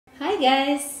Hi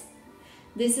guys,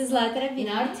 this is Latera. In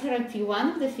art therapy, one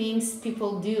of the things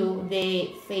people do,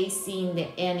 they facing the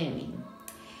enemy.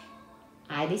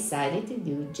 I decided to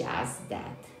do just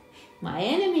that. My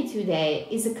enemy today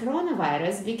is a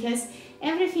coronavirus because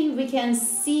everything we can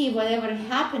see, whatever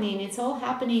happening, it's all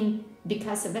happening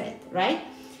because of it, right?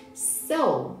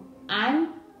 So I'm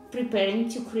preparing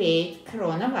to create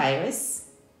coronavirus,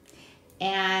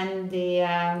 and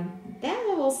then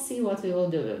we will see what we will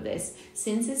do with this.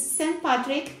 Since it's St.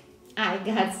 Patrick, I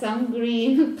got some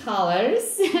green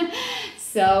colors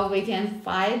so we can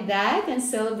fight that and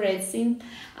celebrate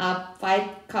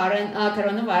fight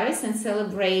coronavirus and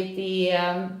celebrate the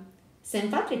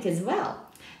St. Patrick as well.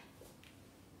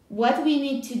 What we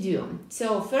need to do,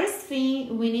 so first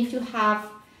thing, we need to have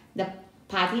the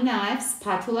Putty Knife,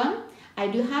 Spatula. I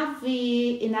do have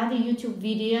another YouTube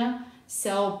video,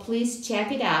 so please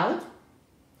check it out,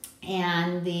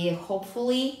 and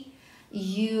hopefully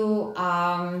you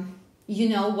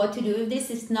know what to do with this.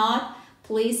 If not,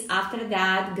 please after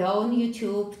that go on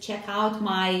YouTube, check out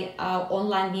my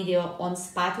online video on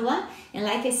spatula, and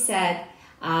like I said,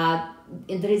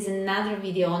 there is another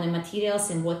video on the materials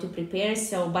and what to prepare,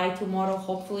 so by tomorrow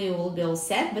hopefully you will be all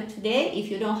set. But today,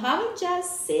 if you don't have it,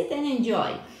 just sit and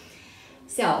enjoy.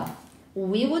 So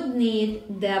we would need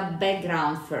the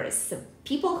background first. So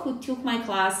people who took my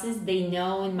classes, they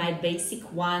know in my basic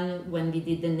one, when we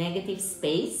did the negative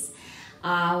space,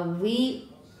 we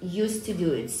used to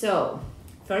do it. So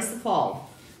first of all,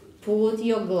 put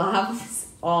your gloves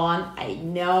on. I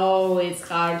know it's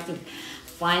hard to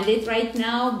find it right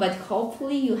now, but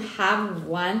hopefully you have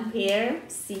one pair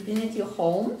sitting at your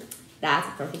home. That's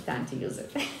a perfect time to use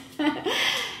it.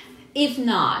 If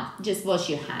not, just wash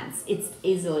your hands. It's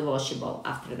easily washable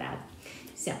after that.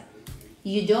 So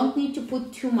you don't need to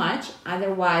put too much,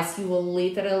 otherwise you will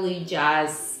literally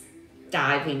just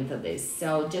dive into this.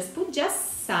 So just put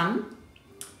just some.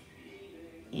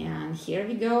 And here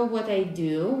we go. What I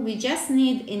do, we just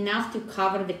need enough to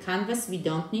cover the canvas. We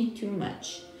don't need too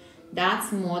much.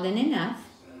 That's more than enough.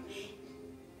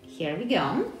 Here we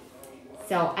go.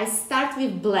 So I start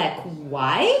with black.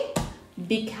 Why?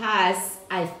 Because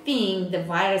I think the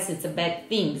virus is a bad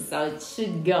thing, so it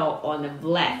should go on a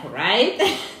black, right?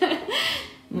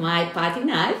 My Putty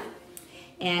Knife,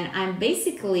 and I'm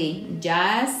basically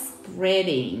just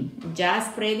spreading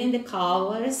the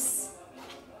colors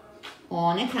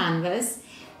on a canvas.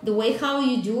 The way how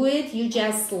you do it, you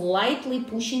just slightly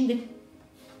pushing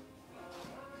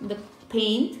the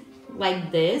paint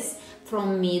like this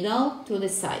from middle to the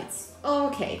sides.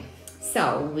 Okay.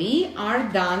 So we are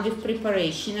done with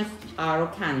preparation of our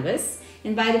canvas.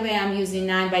 And by the way, I'm using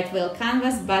 9x12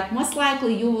 canvas, but most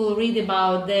likely you will read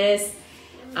about this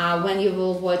when you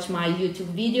will watch my YouTube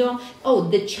video. Oh,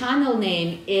 the channel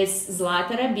name is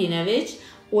Zlata Rabinovic,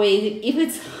 or if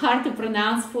it's hard to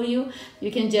pronounce for you,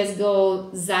 you can just go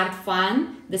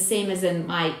Zartfan, the same as in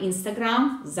my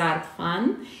Instagram,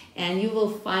 Zartfan, and you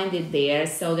will find it there.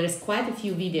 So there's quite a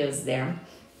few videos there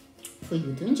for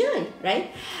you to enjoy,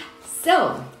 right?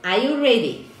 So, are you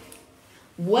ready?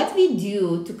 What we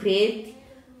do to create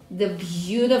the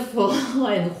beautiful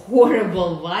and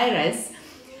horrible virus,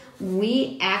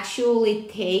 we actually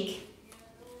take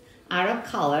our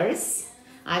colors.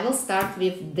 I will start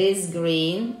with this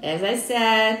green. As I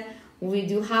said, we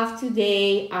do have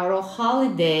today our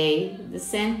holiday, the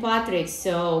St. Patrick,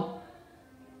 so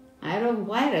our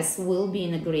virus will be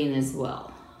in the green as well.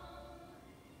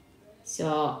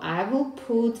 So I will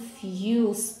put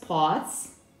few spots,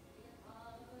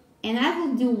 and I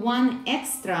will do one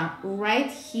extra right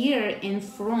here in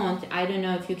front. I don't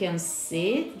know if you can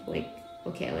see it. Like,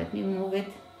 okay, let me move it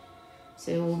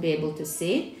so you will be able to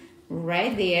see it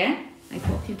right there. I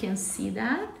hope you can see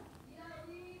that.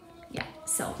 Yeah,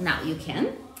 so now you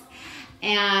can.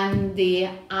 And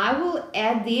I will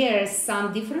add there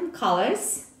some different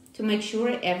colors to make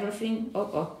sure everything,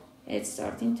 it's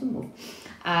starting to move.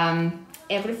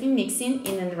 Everything mixing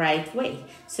in the right way.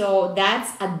 So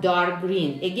that's a dark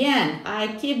green. Again, I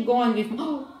keep going with,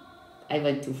 I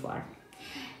went too far.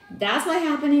 That's what's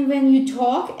happening when you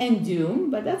talk and do,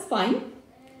 but that's fine.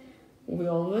 We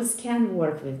always can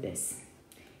work with this.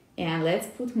 And let's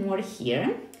put more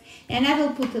here. And I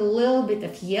will put a little bit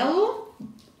of yellow.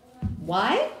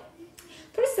 Why?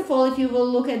 First of all, if you will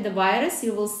look at the virus,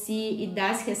 you will see it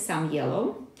does have some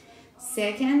yellow.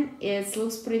 Second, it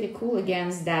looks pretty cool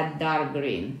against that dark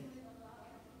green.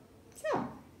 So,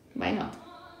 why not?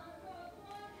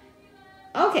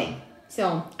 Okay,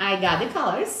 so I got the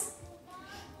colors.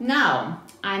 Now,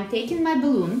 I'm taking my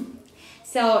balloon.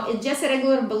 So, it's just a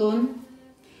regular balloon.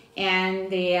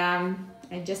 And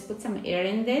I just put some air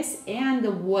in this and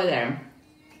the water.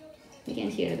 You can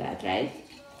hear that, right?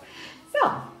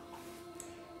 So,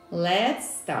 let's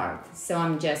start. So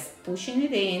I'm just pushing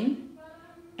it in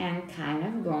and kind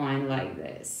of going like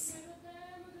this.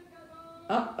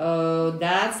 Uh-oh,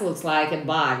 that looks like a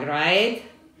bug, right?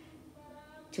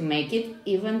 To make it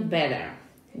even better,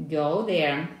 go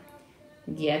there,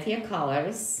 get your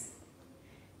colors,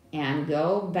 and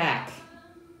go back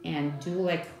and do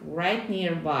like right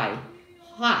nearby.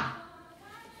 Ha!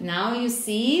 Now you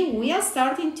see, we are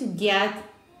starting to get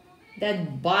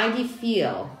that buggy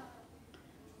feel.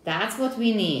 That's what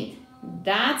we need.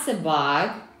 That's a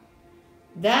bug.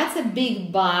 That's a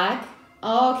big bug.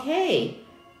 Okay,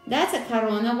 that's a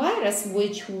coronavirus,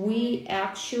 which we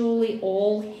actually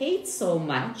all hate so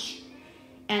much.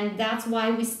 And that's why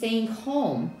we're staying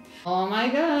home. Oh my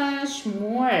gosh,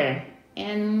 more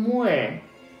and more.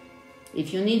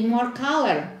 If you need more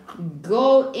color,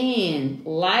 go in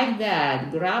like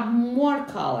that. Grab more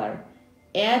color.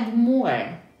 Add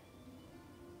more.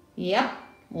 Yep,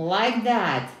 like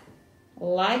that.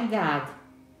 Like that.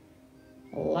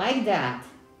 Like that.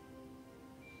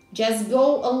 Just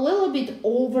go a little bit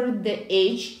over the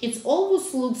edge. It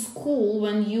always looks cool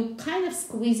when you kind of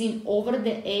squeezing over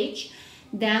the edge.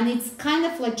 Then it's kind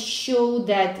of like show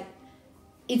that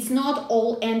it's not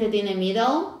all ended in the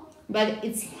middle, but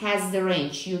it has the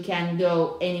range. You can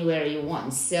go anywhere you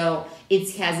want. So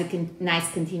it has a nice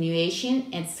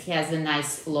continuation. It has a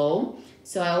nice flow.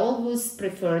 So I always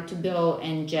prefer to go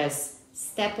and just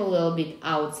step a little bit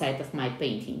outside of my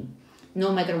painting.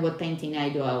 No matter what painting I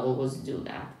do, I always do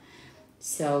that.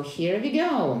 So here we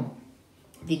go.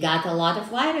 We got a lot of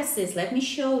viruses. Let me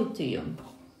show it to you.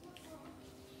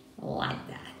 Like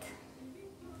that.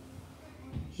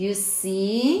 You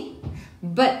see?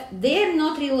 But they're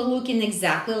not really looking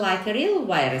exactly like real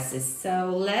viruses.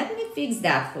 So let me fix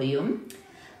that for you.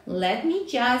 Let me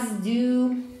just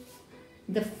do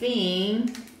the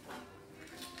thing.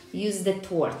 Use the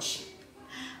torch.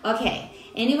 Okay.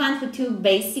 Anyone who took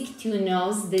basic 2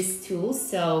 knows this tool.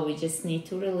 So we just need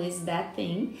to release that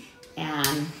thing.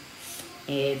 And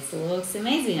it looks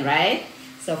amazing, right?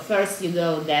 So first you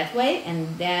go that way and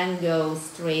then go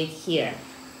straight here.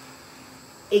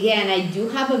 Again, I do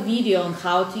have a video on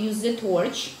how to use the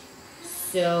torch.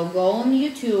 So go on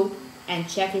YouTube and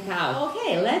check it out.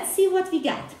 Okay, let's see what we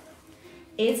got.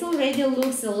 It already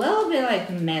looks a little bit like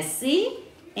messy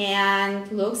and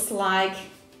looks like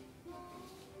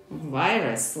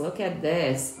virus. Look at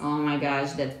this. Oh my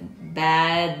gosh, that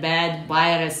bad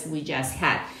virus we just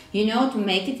had. You know, to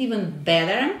make it even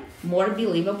better, more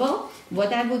believable,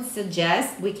 what I would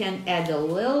suggest, we can add a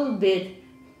little bit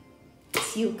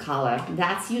teal color.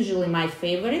 That's usually my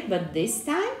favorite, but this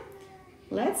time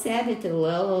let's add it a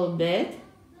little bit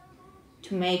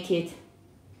to make it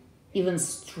even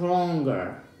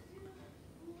stronger.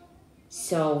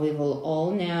 So we will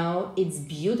all know it's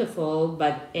beautiful,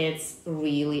 but it's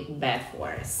really bad for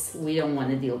us. We don't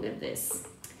want to deal with this.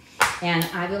 And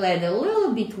I will add a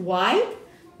little bit white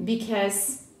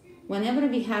because whenever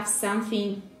we have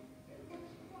something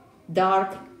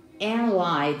dark and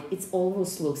light, it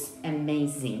always looks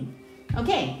amazing.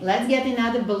 Okay, let's get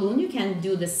another balloon. You can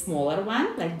do the smaller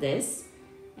one like this.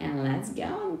 And let's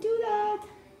go and do that.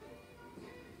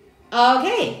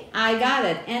 Okay, I got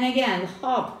it. And again,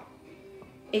 hop.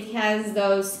 It has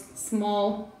those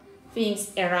small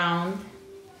things around.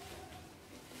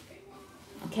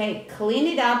 Okay, clean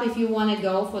it up if you want to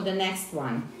go for the next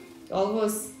one.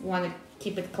 Always want to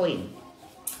keep it clean.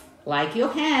 Like your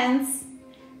hands.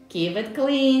 Keep it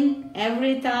clean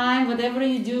every time, whatever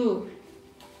you do.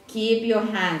 Keep your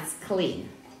hands clean.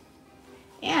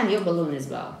 And your balloon as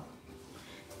well.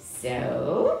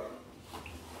 So,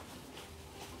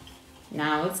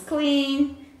 now it's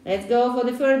clean. Let's go for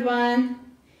the third one.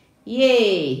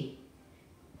 Yay.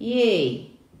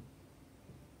 Yay.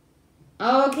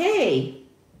 Okay.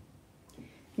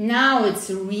 Now it's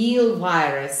a real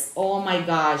virus. Oh my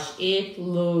gosh, it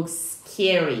looks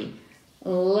scary.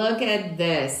 Look at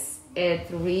this. It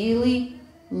really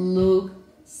looks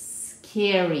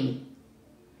scary.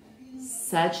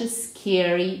 Such a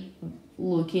scary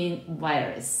looking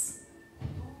virus.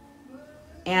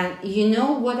 And you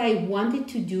know what I wanted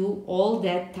to do all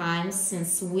that time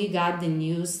since we got the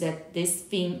news that this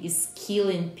thing is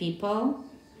killing people?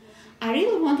 I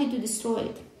really wanted to destroy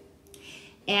it.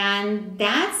 And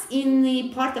that's in the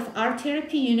part of art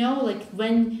therapy, you know, like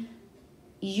when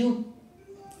you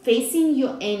facing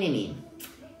your enemy,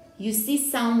 you see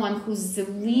someone who's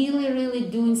really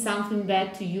doing something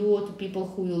bad to you or to people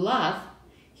who you love,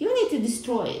 you need to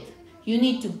destroy it. You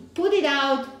need to put it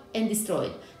out and destroy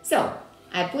it. So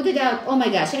I put it out. Oh my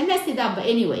gosh, I messed it up, but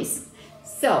anyways.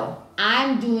 So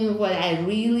I'm doing what I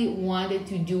really wanted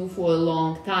to do for a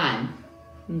long time.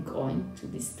 I'm going to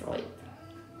destroy it.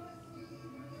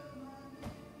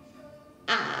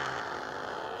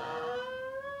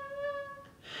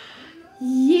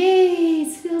 Yay,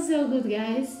 it feels so good,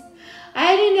 guys.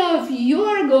 I don't know if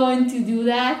you're going to do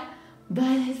that,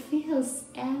 but it feels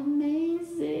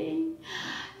amazing.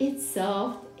 It's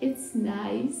soft, it's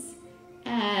nice,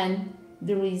 and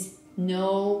there is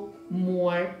no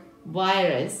more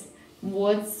virus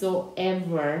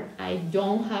whatsoever. I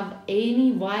don't have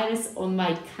any virus on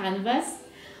my canvas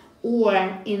or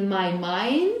in my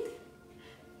mind,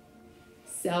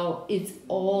 so it's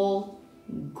all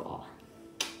gone.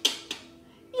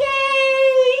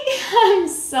 Yay! I'm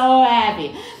so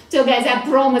happy. So guys, I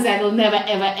promise I will never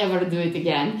ever do it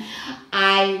again.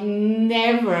 I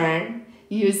never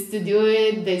used to do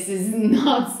it. This is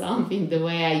not something the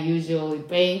way I usually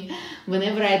paint.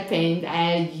 Whenever I paint,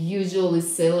 I usually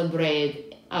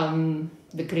celebrate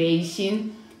the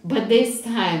creation, but this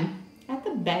time, that's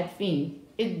a bad thing.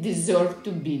 It deserved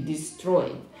to be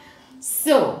destroyed.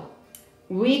 So,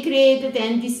 we created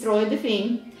and destroyed the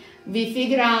thing. We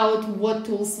figured out what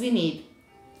tools we need.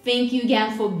 Thank you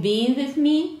again for being with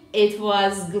me. It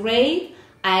was great.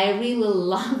 I really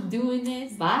love doing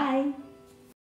it. Bye.